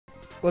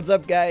What's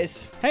up,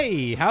 guys?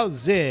 Hey,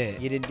 how's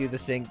it? You didn't do the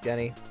sync,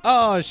 Denny.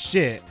 Oh,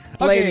 shit.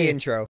 Play the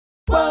intro.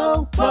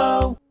 Whoa,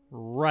 whoa.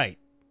 Right.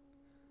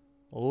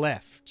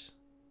 Left.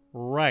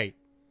 Right.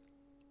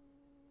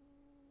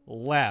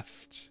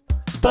 Left.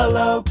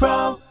 Below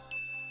pro.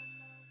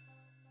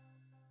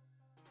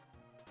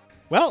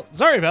 Well,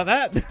 sorry about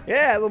that.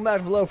 Yeah, welcome back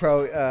to Below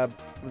Pro.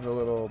 With a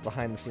little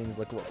behind the scenes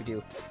look at what we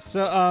do.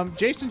 So,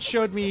 Jason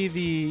showed me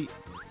the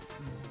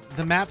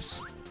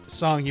Maps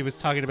song he was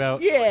talking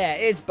about. Yeah,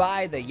 it's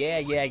by the Yeah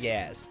Yeah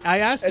Yeahs. I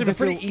asked him It's a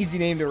pretty easy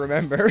name to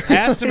remember. I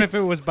asked him if it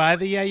was by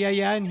the Yeah Yeah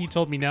Yeah, and he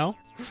told me no.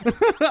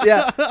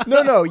 Yeah,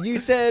 no, you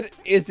said,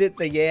 is it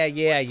the Yeah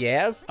Yeah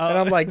Yeahs? And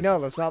I'm like,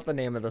 no, that's not the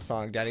name of the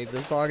song, Denny.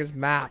 The song is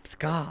Maps.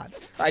 God.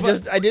 I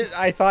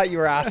thought you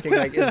were asking,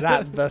 like, is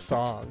that the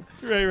song?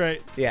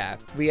 Right. Yeah,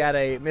 we had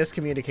a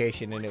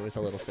miscommunication and it was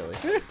a little silly.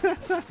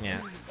 Yeah.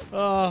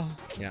 Oh.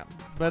 Yeah.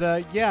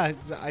 But, yeah,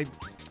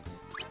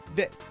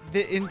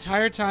 the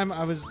entire time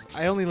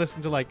I only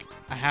listened to like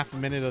a half a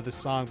minute of the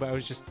song, but I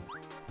was just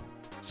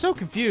so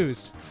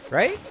confused.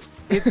 Right?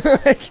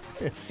 It's Like,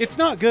 it's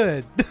not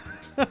good.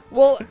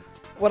 well,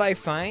 what I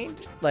find,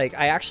 like,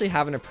 I actually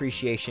have an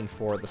appreciation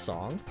for the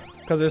song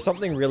because there's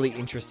something really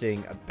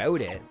interesting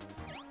about it.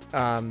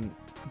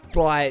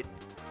 But,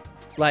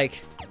 like,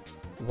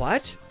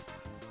 what?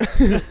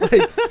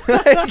 like,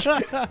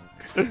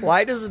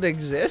 why does it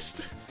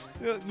exist?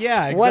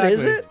 Yeah, exactly. What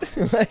is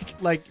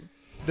it? like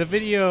the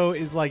video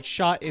is like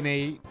shot in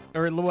a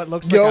what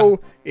looks Yo, like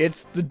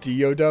it's the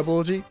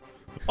D-O-Double-G.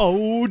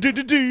 oh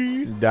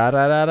D-O-King-DeDeDe. Da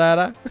da da da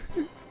da.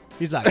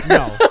 He's like,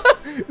 no.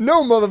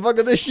 No,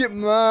 motherfucker, this shit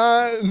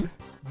mine.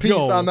 Peace,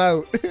 Yo. I'm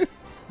out.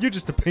 You're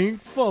just a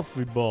pink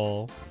fluffy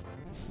ball.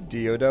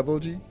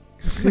 D-O-Double-G.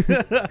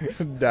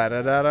 Da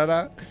da da da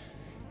da.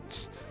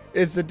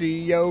 It's the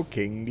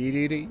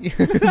D-O-King-DeDeDe.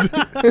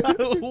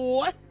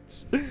 What?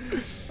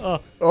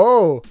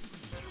 Oh,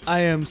 I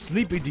am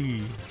Sleepy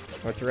D.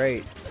 that's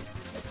right.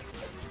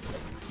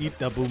 Eat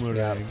the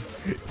boomerang.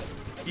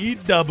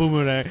 Eat the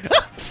boomerang.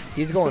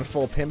 He's going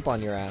full pimp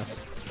on your ass.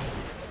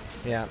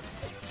 Yeah.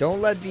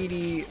 Don't let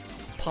DD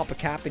pop a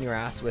cap in your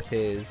ass with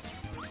his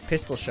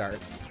pistol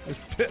shards.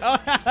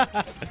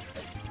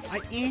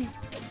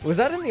 Was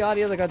that in the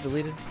audio that got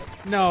deleted?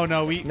 No,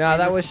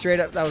 That was straight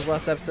up. That was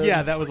last episode.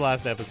 Yeah, that was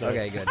last episode.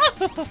 Okay, good.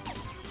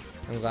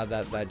 I'm glad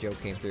that joke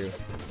came through.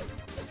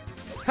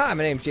 Hi,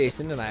 my name's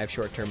Jason, and I have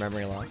short-term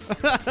memory loss.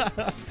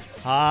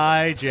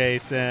 Hi,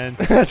 Jason.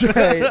 That's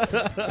right.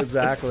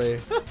 Exactly.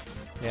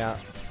 Yeah.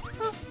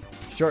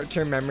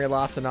 Short-term memory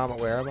loss, and I'm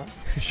aware of it.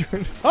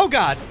 Oh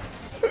God,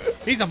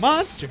 he's a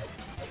monster.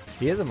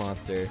 He is a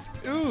monster.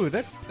 Ooh,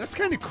 that's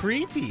kind of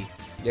creepy.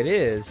 It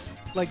is.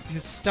 Like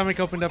his stomach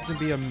opened up to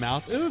be a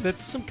mouth. Ooh,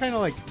 that's some kind of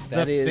like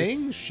That The is-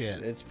 Thing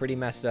shit. It's pretty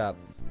messed up.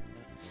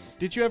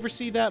 Did you ever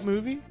see that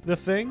movie, The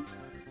Thing?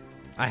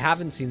 I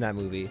haven't seen that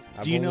movie.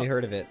 I've only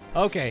heard of it.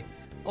 Okay.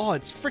 Oh,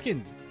 it's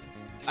freaking.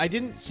 I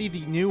didn't see the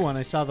new one.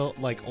 I saw the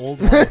like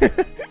old one.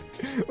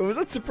 What was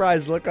that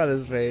surprised look on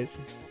his face?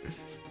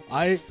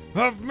 I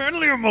have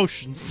many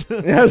emotions.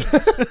 Yeah,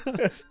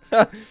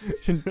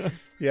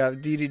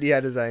 DDD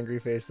had his angry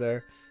face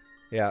there.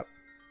 Yeah.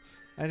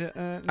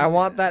 I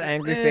want that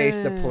angry face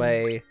to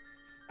play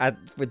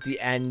with the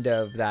end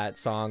of that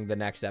song the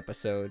next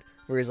episode,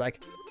 where he's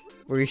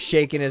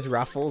shaking his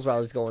ruffles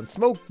while he's going,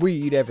 smoke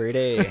weed every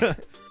day.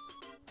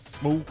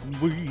 smoke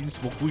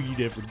weed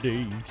every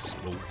day,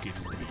 smoking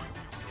weed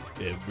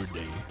every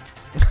day.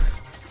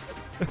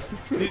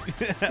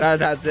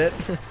 That's it.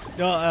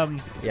 No,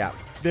 Yeah.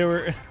 there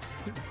were.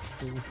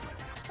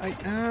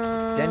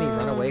 Jenny,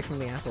 run away from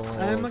the apple.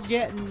 I'm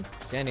getting.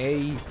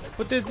 Jenny.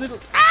 But there's little.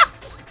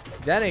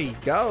 Jenny,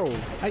 go.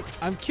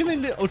 I'm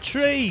killing little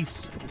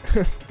trees.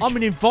 I'm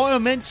an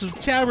environmental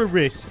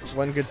terrorist.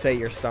 One could say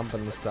you're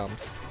stumping the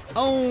stumps.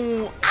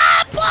 Oh,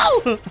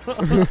 apple!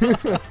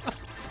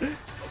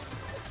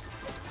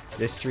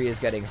 This tree is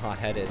getting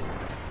hot-headed.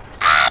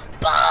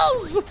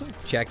 Apples!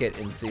 Check it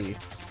and see.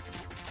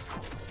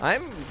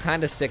 I'm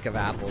kind of sick of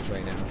apples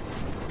right now.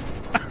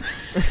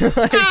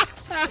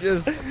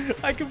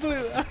 I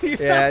completely.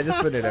 Yeah, just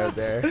put it out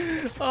there.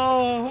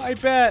 Oh, I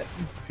bet.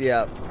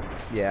 Yep.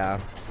 Yeah.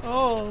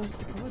 Oh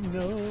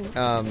no.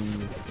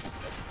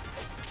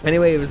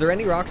 Anyway, was there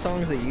any rock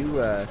songs that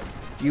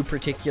you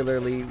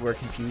particularly were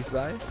confused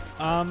by?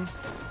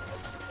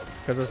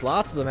 Because there's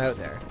lots of them out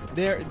there.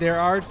 There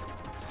are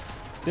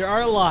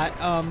a lot.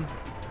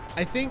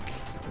 I think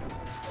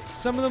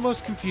some of the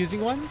most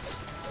confusing ones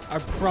are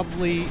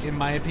probably, in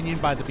my opinion,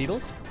 by the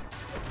Beatles.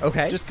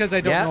 Okay. Just because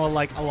I don't know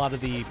like a lot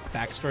of the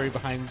backstory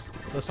behind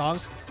the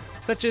songs,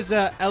 such as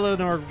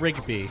Eleanor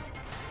Rigby.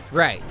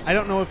 Right. I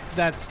don't know if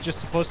that's just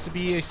supposed to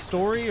be a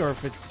story or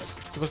if it's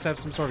supposed to have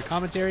some sort of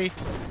commentary.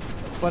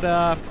 But,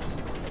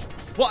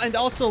 well, and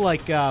also,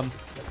 like,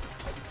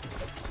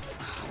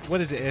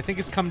 what is it? I think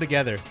it's Come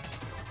Together.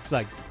 It's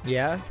like,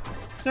 Yeah.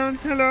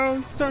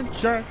 hello,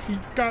 sunshine, we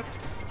got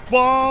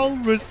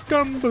walrus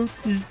gumbo,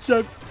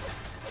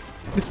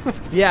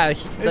 Yeah,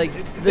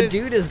 the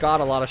dude has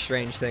got a lot of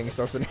strange things,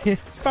 doesn't he?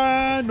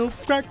 Spinal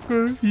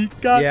cracker, he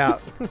got. Yeah.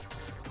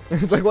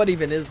 It's like, what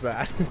even is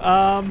that?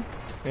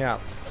 Yeah.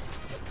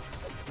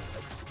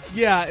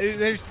 Yeah,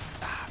 there's.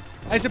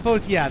 I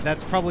suppose, yeah,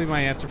 that's probably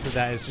my answer for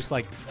that. Is just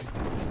like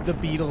the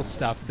Beatles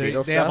stuff. They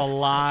have a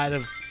lot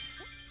of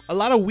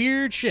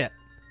weird shit.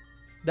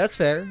 That's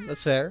fair.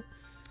 That's fair.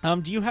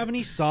 Do you have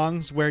any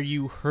songs where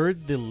you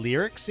heard the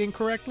lyrics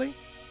incorrectly?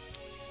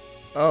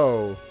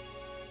 Oh,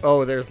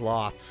 there's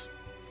lots.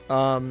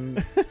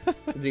 What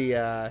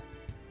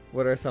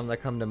are some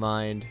that come to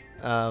mind?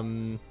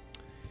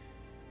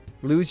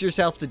 Lose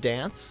Yourself to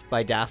Dance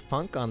by Daft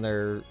Punk on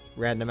their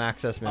Random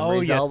Access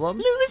Memories album.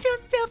 Lose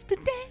yourself to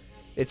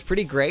dance. It's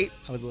pretty great.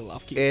 I was a little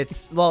off key.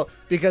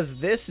 Because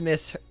this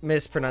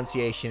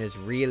mispronunciation is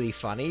really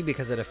funny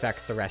because it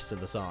affects the rest of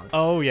the song.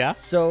 Oh, yeah?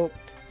 So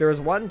there was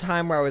one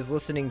time where I was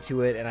listening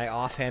to it and I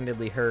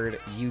offhandedly heard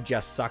 "You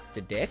just sucked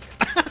a dick"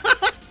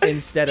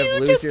 instead of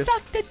 "lose your."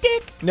 Sucked a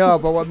dick. No,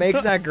 but what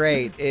makes that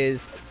great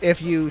is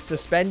if you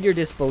suspend your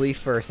disbelief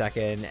for a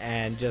second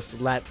and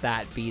just let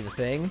that be the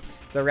thing,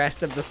 the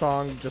rest of the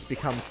song just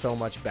becomes so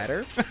much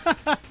better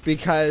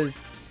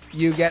because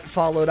you get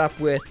followed up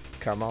with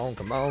 "Come on,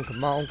 come on,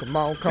 come on, come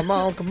on, come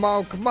on, come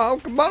on, come on,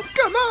 come on,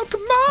 come on,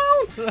 come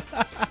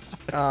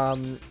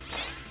on."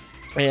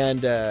 And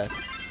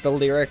the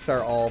lyrics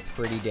are all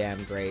pretty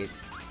damn great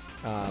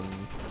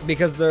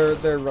because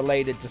they're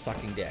related to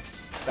sucking dicks.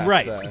 That's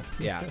right.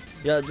 Yeah.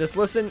 Just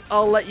listen.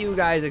 I'll let you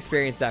guys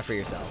experience that for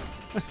yourself.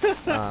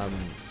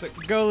 So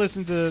go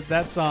listen to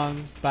that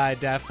song by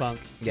Daft Punk.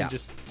 Yeah. And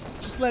just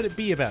let it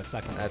be about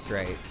sucking dicks. That's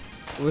right.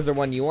 Was there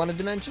one you wanted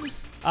to mention?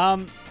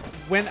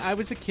 When I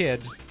was a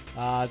kid,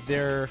 my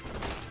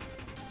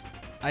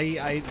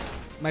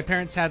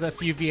parents had a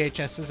few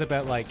VHSs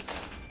about like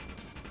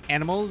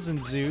animals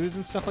and zoos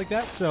and stuff like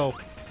that. So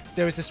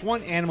there was this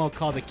one animal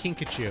called a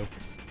Kinkajou.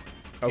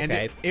 Okay. And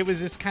it was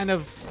this kind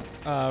of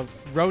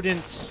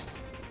rodent.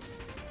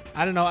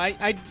 I don't know.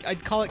 I'd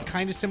call it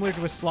kind of similar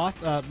to a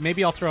sloth.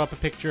 Maybe I'll throw up a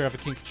picture of a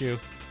Kinkajou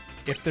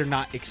if they're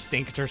not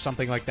extinct or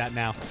something like that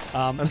now.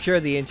 I'm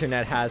sure the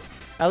internet has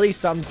at least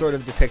some sort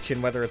of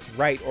depiction, whether it's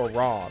right or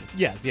wrong,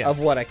 yes. of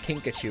what a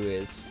Kinkajou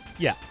is.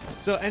 Yeah.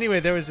 So anyway,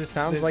 there was this.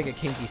 Sounds like a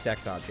kinky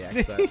sex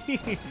object, but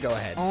go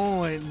ahead.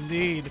 Oh,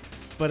 indeed.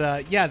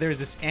 But yeah, there's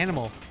this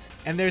animal.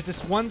 And there's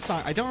this one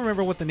song. I don't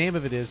remember what the name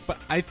of it is, but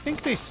I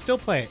think they still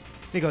play it.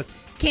 It goes,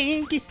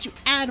 "Can't get you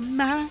out of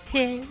my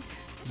head.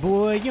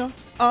 Boy, you're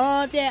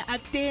all that I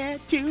dare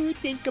to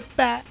think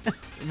about."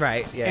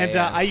 Right, yeah. And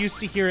yeah. I used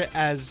to hear it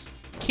as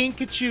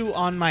Kinkajou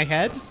on my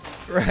head.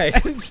 Right.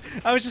 And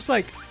I was just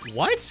like,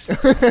 what?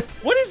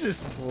 What is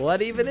this?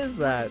 What even is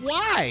that?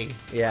 Why?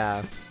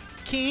 Yeah.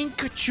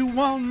 Kinkajou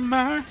on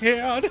my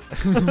head.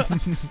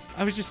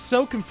 I was just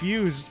so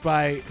confused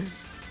by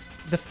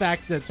the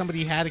fact that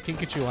somebody had a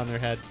Kinkajou on their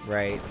head.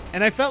 Right.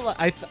 And I felt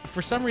like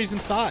for some reason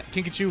thought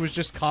Kinkajou was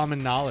just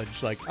common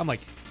knowledge. Like, I'm like,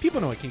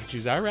 people know what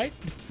Kinkajous are, right?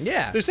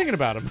 Yeah. They're singing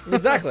about them.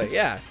 Exactly,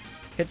 yeah.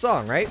 Hit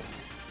song, right?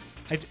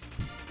 Oh,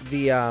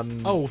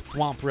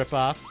 Thwomp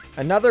ripoff.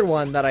 Another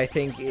one that I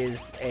think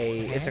is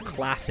it's a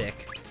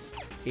classic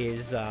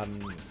is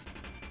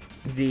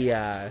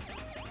the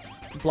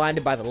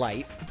Blinded by the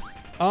Light.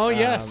 Oh,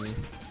 yes.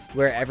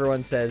 Where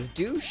everyone says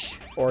douche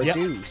or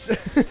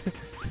deuce.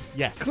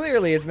 Yes.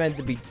 Clearly it's meant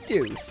to be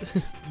deuce.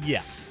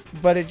 Yeah.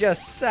 But it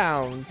just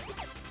sounds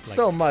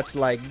so much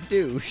like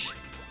douche.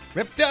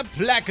 Ripped up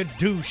like a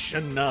douche,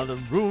 another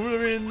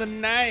ruler in the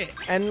night.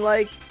 And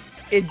like,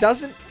 it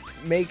doesn't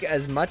make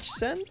as much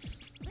sense,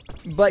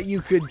 but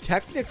you could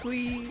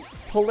technically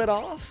pull it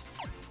off.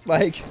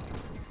 Like,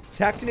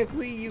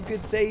 technically you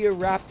could say you're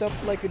wrapped up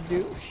like a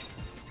douche.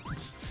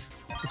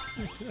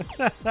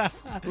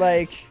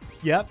 Like,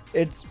 yep.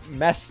 It's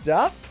messed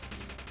up,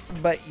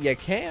 but you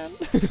can.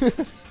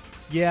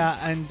 Yeah,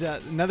 and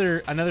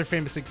another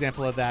famous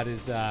example of that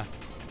is,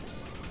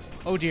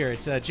 oh dear,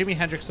 it's a Jimi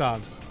Hendrix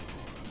song.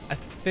 I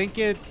think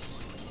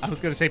it's, I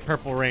was going to say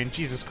Purple Rain,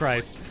 Jesus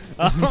Christ.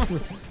 I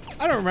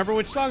don't remember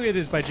which song it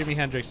is by Jimi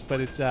Hendrix, but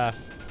it's,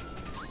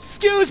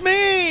 excuse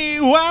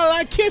me while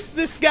I kiss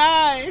the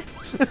sky.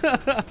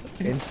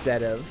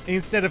 Instead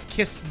of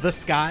kiss the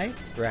sky.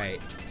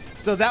 Right.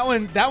 So that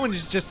one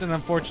is just an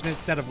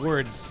unfortunate set of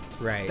words.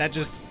 Right. That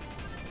just,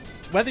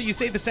 whether you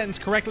say the sentence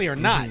correctly or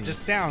not,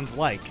 just sounds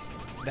like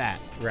that.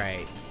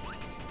 Right.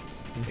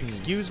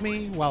 Excuse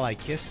me while I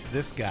kiss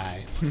this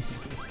guy.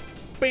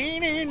 That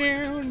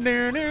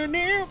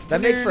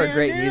makes for a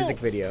great music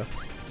video.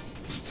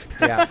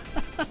 Yeah.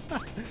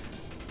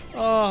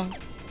 Oh,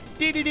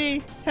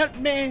 D-D-D, help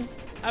me.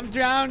 I'm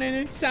drowning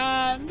in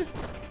sand.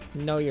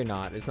 No, you're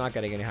not. It's not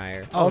getting any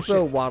higher. Oh,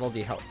 also, shit. Waddle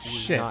Dee help.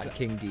 Shit. Not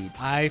King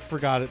Deeds. I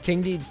forgot it.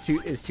 King Deeds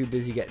is too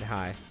busy getting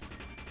high.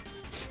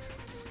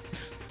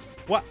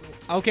 What?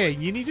 Okay,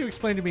 you need to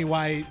explain to me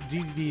why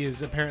D-D-D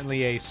is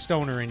apparently a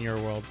stoner in your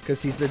world.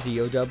 Because he's the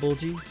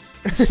D-O-Double-G.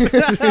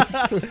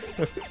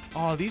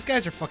 Oh, these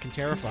guys are fucking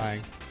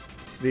terrifying.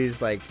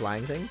 These, like,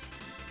 flying things.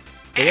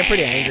 They get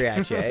pretty angry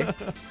at you, eh?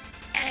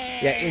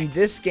 Yeah, in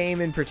this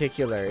game in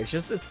particular, it's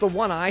the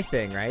one eye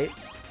thing, right?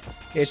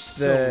 It's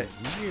so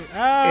weird. It's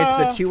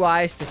the 2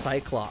 eyes to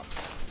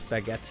Cyclops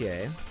that gets you,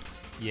 eh?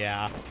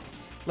 Yeah.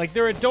 Like,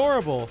 they're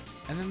adorable,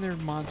 and then they're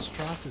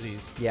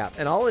monstrosities. Yeah,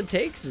 and all it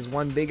takes is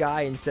one big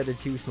eye instead of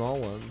 2 small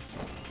ones.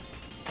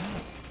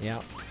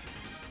 Yeah.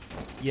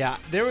 Yeah,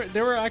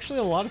 there were actually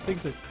a lot of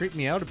things that creeped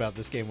me out about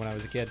this game when I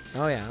was a kid.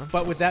 Oh, yeah.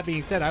 But with that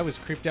being said, I was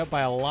creeped out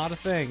by a lot of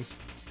things.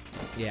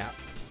 Yeah.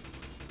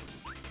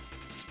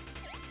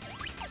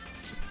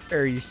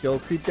 Are you still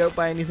creeped out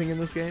by anything in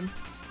this game?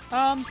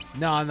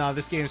 No,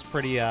 this game's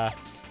pretty, it's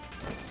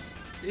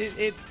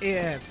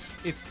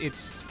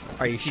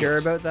Are you cute. sure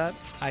about that?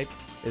 I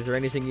Is there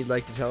anything you'd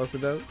like to tell us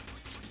about?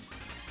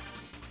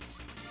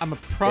 I'm a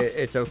pro.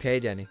 It's okay,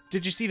 Denny.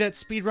 Did you see that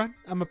speed run?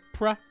 I'm a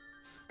pro.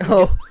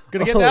 Oh.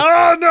 Gonna get that.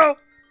 Oh, no!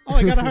 Oh,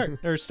 I got a heart.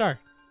 Or a star.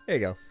 There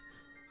you go.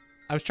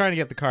 I was trying to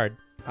get the card.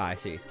 Ah, I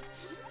see.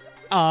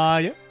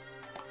 Yes.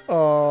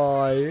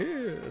 Oh,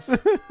 yes.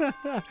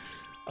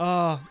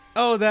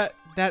 Oh,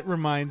 that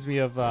reminds me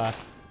of, a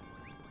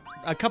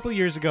couple of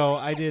years ago,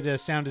 I did a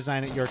sound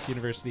design at York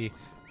University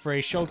for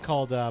a show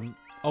called, Oh,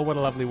 What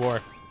a Lovely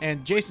War.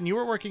 And Jason, you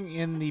were working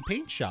in the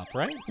paint shop,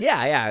 right? Yeah,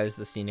 I was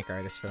the scenic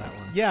artist for that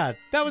one. Yeah,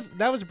 that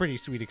was a pretty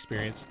sweet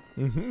experience.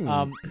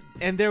 Mm-hmm.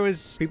 And there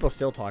was People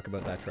still talk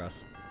about that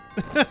truss.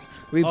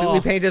 we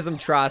painted some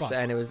truss,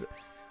 and it was.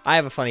 I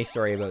have a funny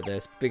story about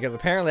this because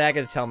apparently I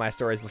get to tell my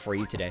stories before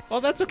you today.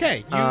 Well, that's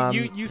okay.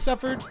 You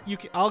suffered.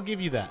 I'll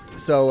give you that.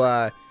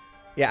 So,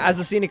 yeah, as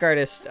a scenic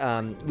artist,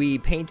 we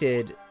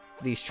painted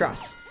these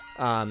truss,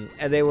 and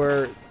they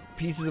were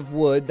pieces of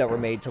wood that were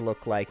made to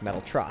look like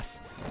metal truss.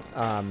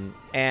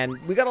 And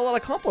we got a lot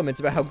of compliments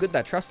about how good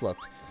that truss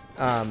looked.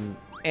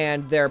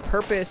 And their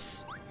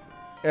purpose,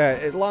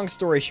 long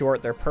story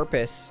short, their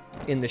purpose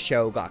in the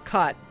show got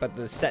cut, but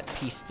the set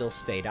piece still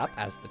stayed up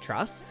as the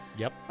truss.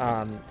 Yep.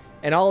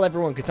 And all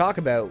everyone could talk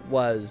about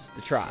was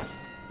the truss.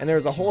 And there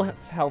was a whole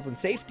health and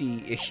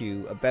safety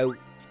issue about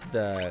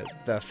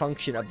the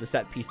function of the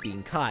set piece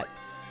being cut.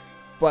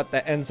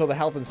 And so the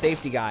health and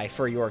safety guy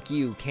for York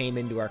U came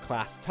into our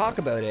class to talk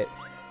about it.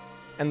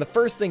 And the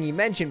first thing he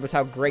mentioned was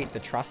how great the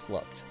truss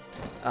looked.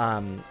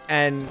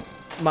 And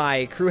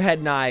my crew head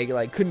and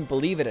I couldn't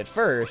believe it at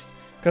first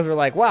because we're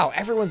like, wow,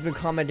 everyone's been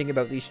commenting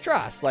about these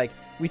truss. Like,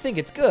 we think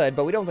it's good,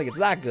 but we don't think it's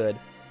that good.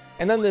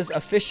 And then this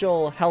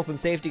official health and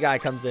safety guy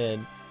comes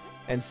in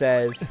and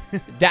says,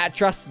 "Dat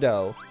truss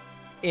though,"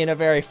 in a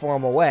very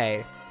formal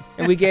way.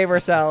 And we gave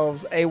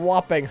ourselves a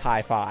whopping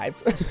high five.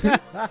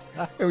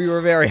 And we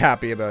were very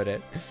happy about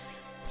it.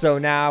 So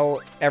now,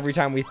 every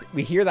time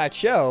we hear that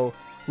show,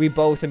 we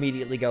both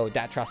immediately go,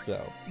 "Dat truss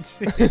though."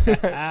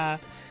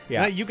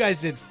 Yeah, you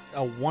guys did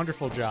a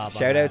wonderful job.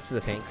 Shout outs to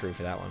the paint crew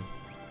for that one.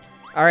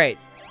 All right.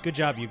 Good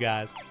job, you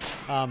guys.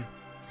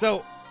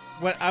 So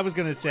what I was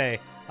going to say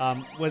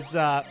was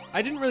I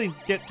didn't really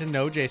get to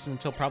know Jason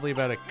until probably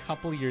about a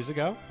couple years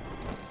ago.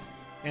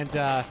 And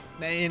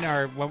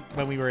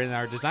when we were in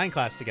our design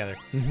class together,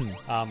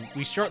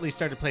 we shortly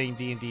started playing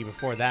D&D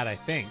before that, I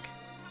think.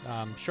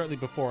 Shortly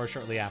before or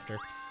shortly after.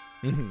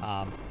 And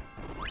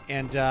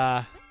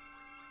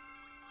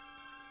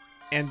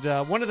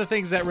one of the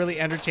things that really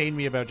entertained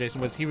me about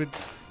Jason was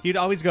he'd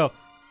always go,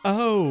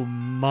 "Oh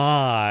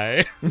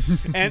my,"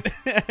 and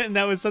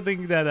that was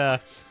something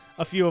that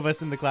a few of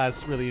us in the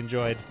class really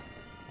enjoyed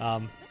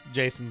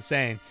Jason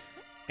saying.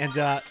 And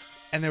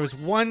there was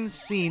one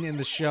scene in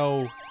the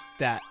show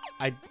that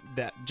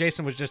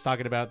Jason was just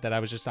talking about, that I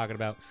was just talking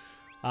about,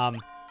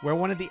 where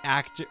one of the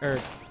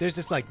there's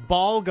this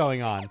ball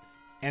going on,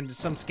 and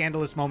some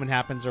scandalous moment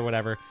happens or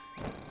whatever,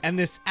 and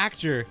this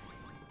actor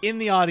in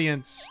the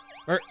audience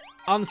or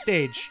on the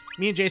stage,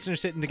 me and Jason are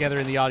sitting together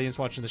in the audience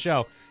watching the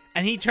show,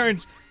 and he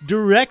turns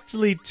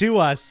directly to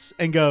us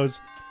and goes,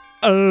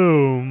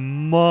 "Oh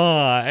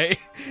my,"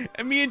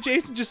 and me and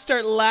Jason just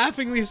start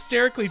laughing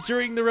hysterically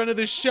during the run of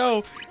this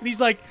show, and he's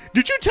like,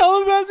 "Did you tell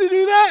him about to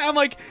do that?" I'm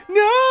like,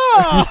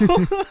 "No."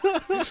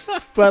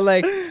 But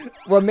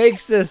what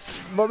makes this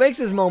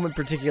moment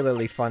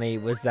particularly funny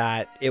was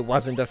that it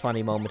wasn't a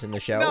funny moment in the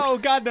show. No,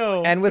 God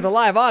no. And with a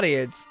live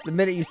audience, the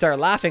minute you start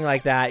laughing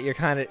like that,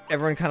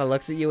 everyone kind of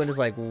looks at you and is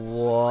like,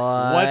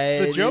 "What's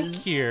the joke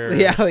here?"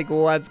 Yeah,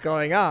 what's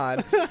going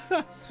on?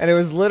 And it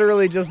was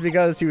literally just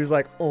because he was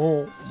like,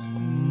 "Oh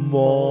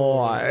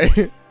my,"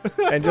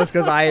 and just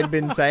because I had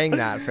been saying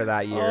that for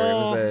that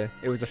year,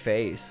 it was a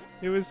phase.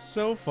 It was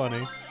so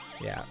funny.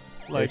 Yeah,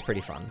 it was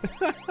pretty fun.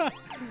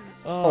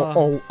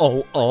 Oh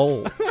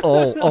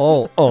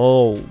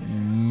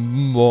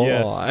my.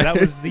 Yes, that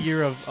was the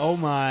year of oh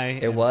my.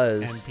 It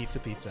was.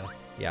 And pizza.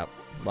 Yep,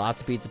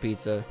 lots of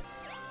pizza.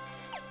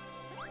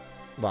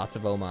 Lots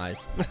of oh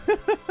my's.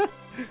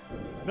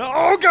 No,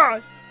 oh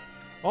God.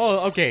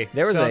 Oh, okay.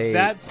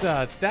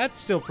 So that's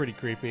still pretty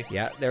creepy.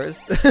 Yeah, there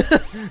was.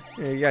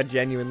 You got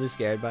genuinely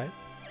scared by it.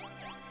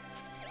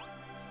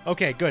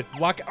 Okay, good.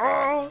 Walk.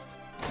 Oh.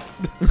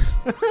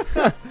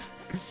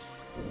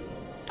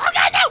 Oh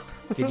God, no!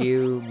 Did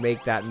you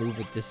make that move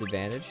with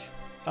disadvantage?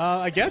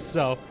 I guess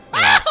so.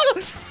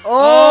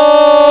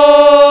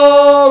 Oh!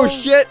 Oh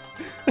shit!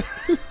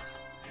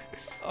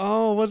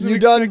 Oh, wasn't You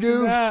done expecting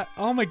goofed. that.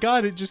 Oh my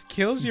god, it just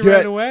kills you Get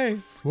right away.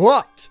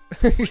 What?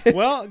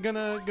 Well,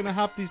 gonna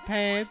hop these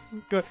pants.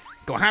 Go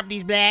hop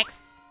these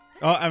blocks.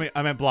 Oh,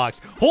 I meant blocks.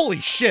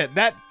 Holy shit!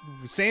 That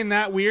saying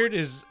that weird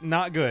is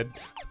not good.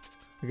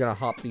 You're gonna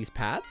hop these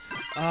paths?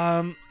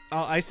 Oh,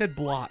 I said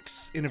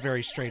blocks in a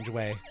very strange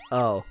way.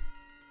 Oh.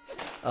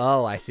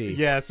 Oh, I see.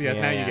 Yes, yeah,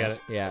 now you get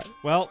it. Yeah.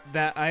 Well,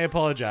 I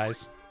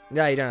apologize.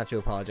 No, you don't have to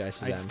apologize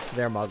to them.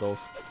 They're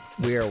muggles.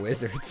 We are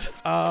wizards.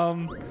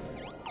 But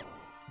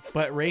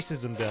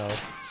racism, though.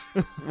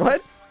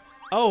 What?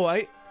 Oh,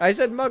 I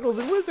said muggles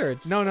and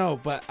wizards. No,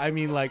 but I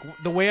mean, like,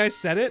 the way I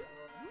said it,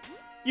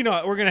 you know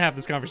what, we're gonna have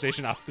this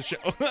conversation off the show.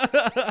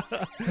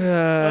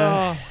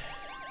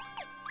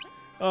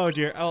 Oh,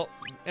 dear. Oh,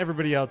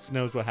 everybody else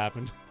knows what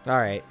happened. All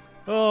right.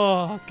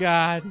 Oh,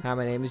 God. Hi,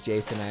 my name is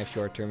Jason. I have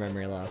short-term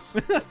memory loss.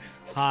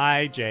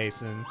 Hi,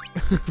 Jason.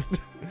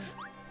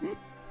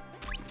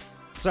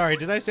 Sorry,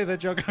 did I say that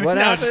joke? What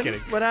No, happened? just kidding.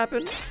 What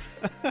happened?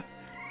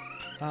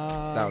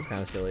 That was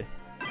kind of silly.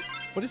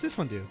 What does this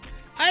one do?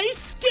 I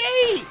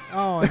skate!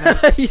 Oh,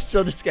 no. You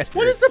still just get hurt.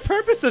 What is the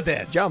purpose of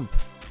this? Jump.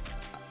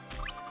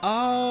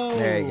 Oh.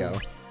 There you go.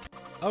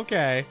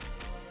 Okay.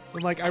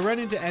 I'm like, I run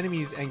into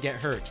enemies and get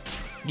hurt.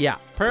 Yeah.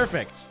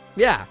 Perfect.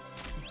 Yeah.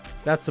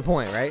 That's the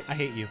point, right? I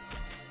hate you.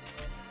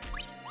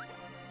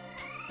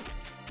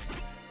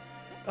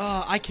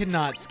 I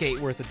cannot skate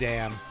worth a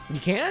damn. You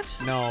can't?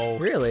 No.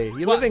 Really?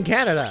 You live in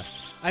Canada.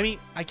 I mean,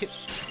 I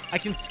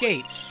can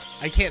skate.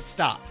 I can't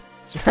stop.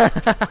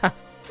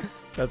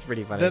 That's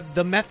pretty funny.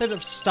 The method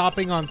of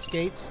stopping on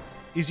skates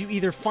is you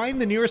either find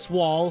the nearest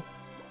wall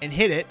and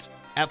hit it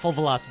at full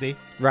velocity.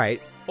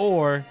 Right.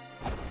 Or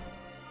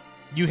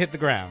you hit the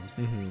ground.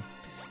 Mm-hmm.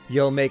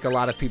 You'll make a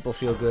lot of people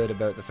feel good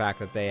about the fact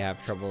that they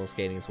have trouble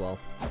skating as well.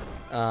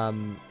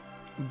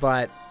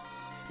 But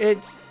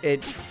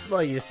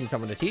well, you just need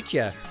someone to teach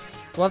you.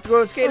 We'll have to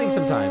go out skating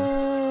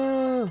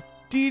sometime.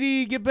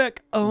 DeDe, get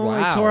back. Oh,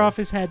 wow. I tore off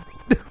his head.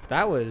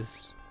 That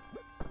was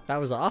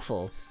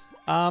awful.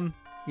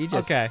 You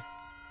just okay.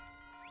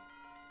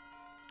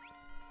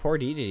 Poor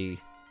DeDe.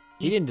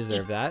 He didn't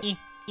deserve that.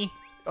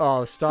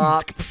 Oh,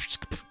 stop.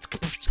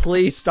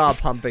 Please stop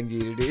pumping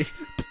DeDe.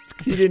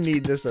 He didn't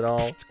need this at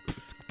all.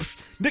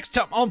 Next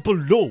time on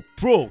Below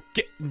Pro,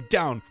 getting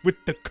down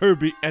with the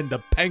Kirby and the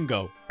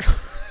Pango.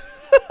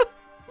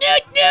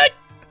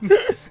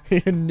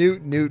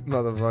 Newt,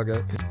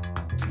 motherfucker.